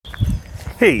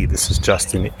Hey, this is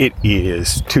Justin. It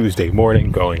is Tuesday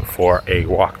morning, going for a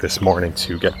walk this morning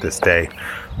to get this day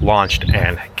launched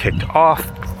and kicked off.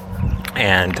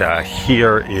 And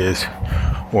here is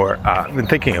what I've been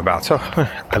thinking about. So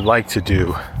I like to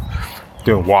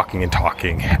doing walking and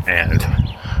talking and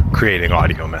creating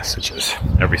audio messages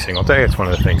every single day. It's one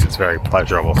of the things that's very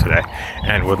pleasurable today,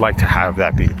 and would like to have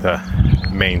that be the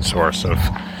main source of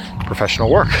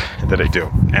professional work that I do.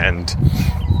 And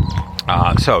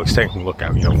so it's taking a look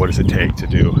at, what does it take to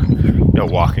do,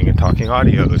 walking and talking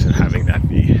audios and having that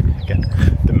be, again,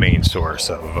 the main source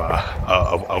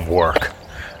of work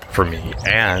for me.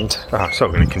 And so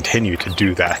I'm going to continue to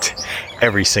do that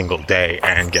every single day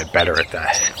and get better at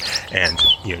that. And,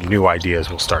 new ideas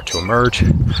will start to emerge,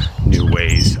 new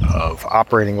ways of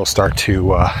operating will start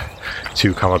to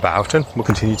come about, and we'll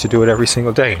continue to do it every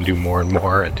single day and do more and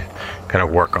more and kind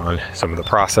of work on some of the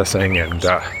processing and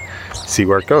see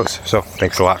where it goes. So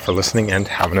thanks a lot for listening and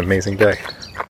have an amazing day.